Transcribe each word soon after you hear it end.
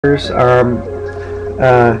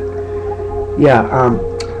Uh,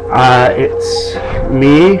 yeah, it's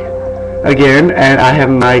me again, and I have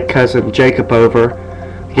my cousin Jacob over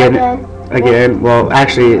again. Again, well,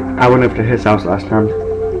 actually, I went over to his house last time.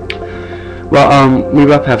 Well, we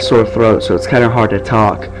both have sore throats, so it's kind of hard to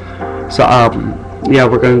talk. So, yeah,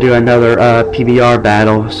 we're gonna do another PBR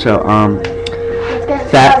battle. So,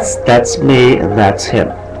 that's me and that's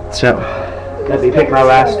him. So, let me pick my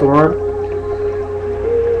last one.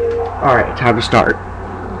 Alright, time to start.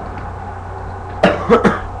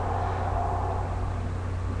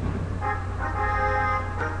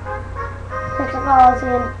 First of all, it's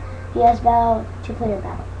in PS Battle, 2-player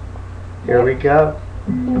battle. Here we go.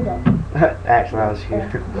 Here we go. Actually, I was here.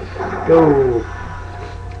 Go.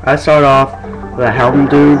 I start off with a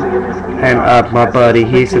Houndoom, and my buddy,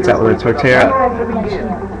 he sits out with a Torterra.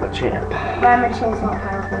 The champ. Ramen is not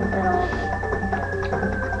powerful at all.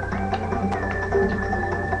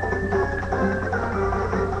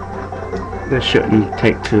 This shouldn't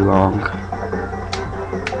take too long.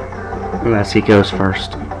 Unless he goes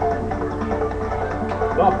first.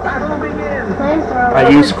 I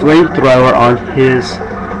use flamethrower on his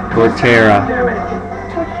Torterra.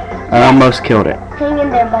 I almost killed it. Hang in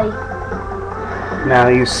there, buddy. Now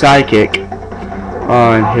I use psychic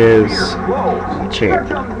on his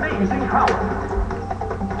champ.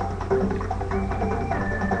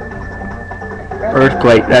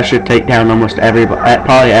 Earthquake, that should take down almost everybody,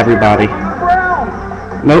 probably everybody.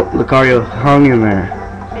 Nope, Lucario hung in there.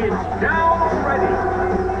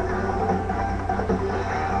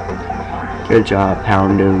 Good job,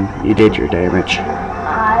 Houndoom. You did your damage.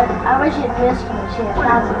 I wish you'd missed from the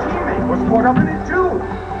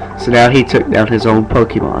champ. So now he took down his own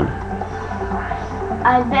Pokemon.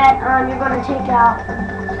 I bet you're going to take out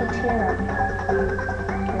Torterra.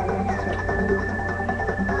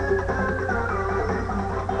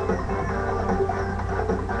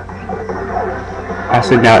 I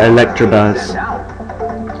send out Electabuzz.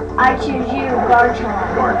 I choose you,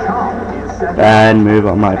 Garchomp. Bad move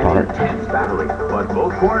on my part. But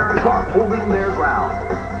both corners are holding their ground.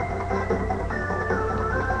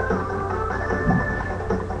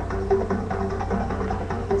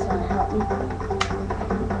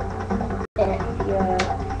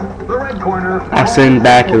 The red corner. I send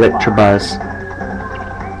back Electabuzz.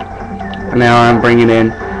 Now I'm bringing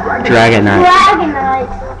in Dragonite.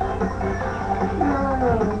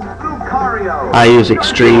 I use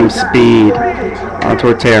extreme speed on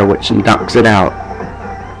Torterra, which knocks it out.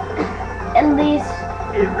 At least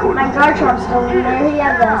my Garchomp's still in there. He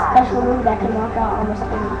has a special move that can knock out almost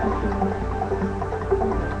any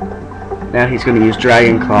Pokemon. Now he's going to use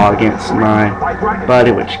Dragon Claw against my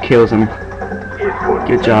buddy, which kills him.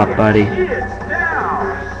 Good job, buddy.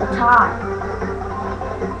 The tie.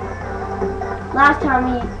 Last time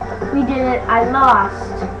we did it, I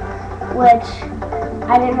lost, which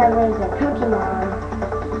I didn't have any good Pokemon.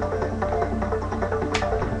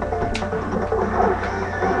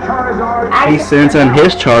 He sends in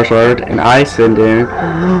his Charizard, and I send in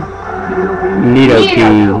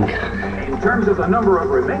Nidoking. In terms of the number of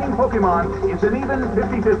remaining Pokemon, it's an even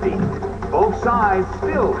 50-50. Both sides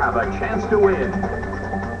still have a chance to win.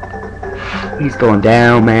 He's going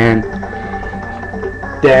down, man.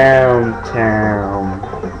 Downtown.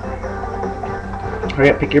 Hurry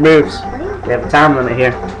up, pick your moves. We have a time limit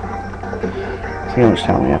here. See how much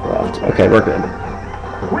time we have left. Okay, we're good.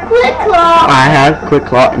 Quick Claw! I have Quick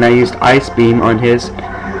Claw, and I used Ice Beam on his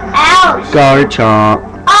Ouch! Garchomp.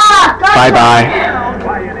 Ah! Garchomp! Bye-bye.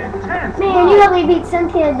 Man, you really beat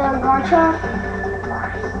Cynthia the Garchomp.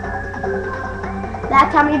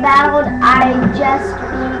 That time we battled, I just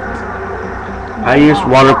beat... I used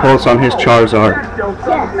Water Pulse on his Charizard.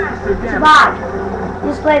 Yes. Survive.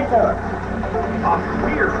 Use flamethrower.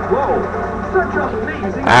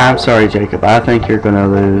 I'm sorry, Jacob. I think you're gonna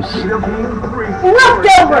lose.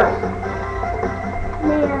 Leftover!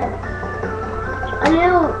 Man.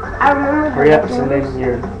 I remember the Hurry up, leftovers. send in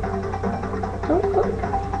your...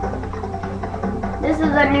 This is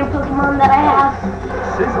a new Pokemon that I have.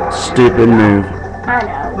 Stupid move. I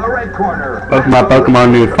know. The red corner. Both my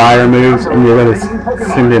Pokemon need fire moves, and you're gonna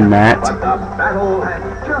send in that. But the battle has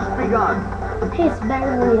just begun. Hey, it's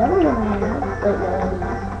better than the other one I have. Wait, no.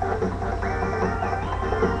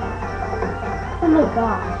 Oh my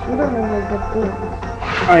gosh, you don't know what good things.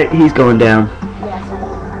 Alright, he's going down. Yes, I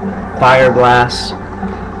know. Fire Blast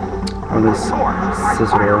on this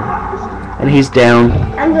Scizor. And he's down.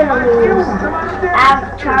 I'm gonna lose. I have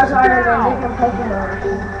Charizard and a different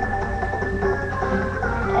Pokemon.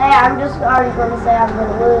 Hey, I'm just already going to say I'm going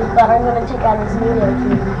to lose, but I'm going to take out his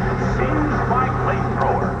Nidoking. Seems like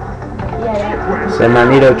flamethrower. Yeah, it. So my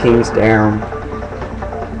Nidoking's down.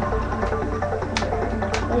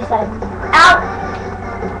 He said, out!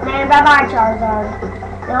 Man, bye-bye, Charizard.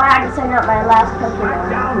 Now I have to send out my last Pokemon.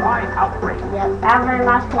 Down by outrage. Yep, I have my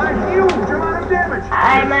last A Pokemon. huge amount of damage.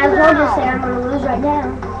 I might as well just say I'm going to lose right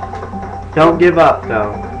now. Don't give up,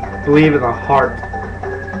 though. Believe in the heart.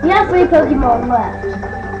 We have 3 Pokemon left.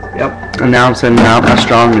 Yep. And now I'm sending out my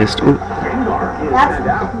strongest. Ooh. Gengar is That's sent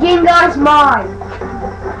out. Gengar's mine.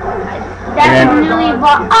 That's And- a newly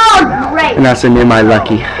evolved. Oh, great! And I send in my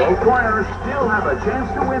lucky. Both runners still have a chance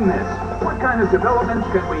to win this. What kind of developments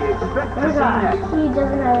can we expect to There's see a, next? he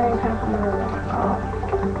doesn't have any Pokemon.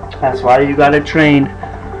 That's why you gotta train.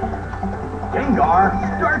 Gengar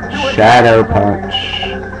starts to attack. Shadow Punch.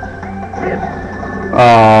 Hit.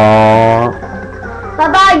 Aww.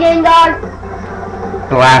 Bye-bye, Gengar.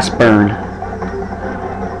 Blast Burn.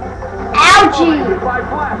 Ouchie! By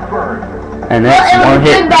Blast Bird. And that's Well, it was one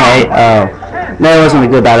hit good battle. KO. No, it wasn't a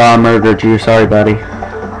good battle. I murdered you. Sorry, buddy.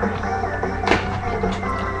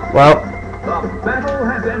 Well, The battle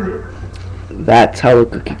has ended. that's how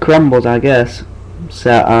the cookie crumbles, I guess.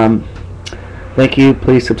 So, thank you.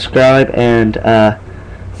 Please subscribe and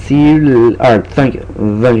see you. Thank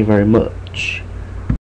you very much.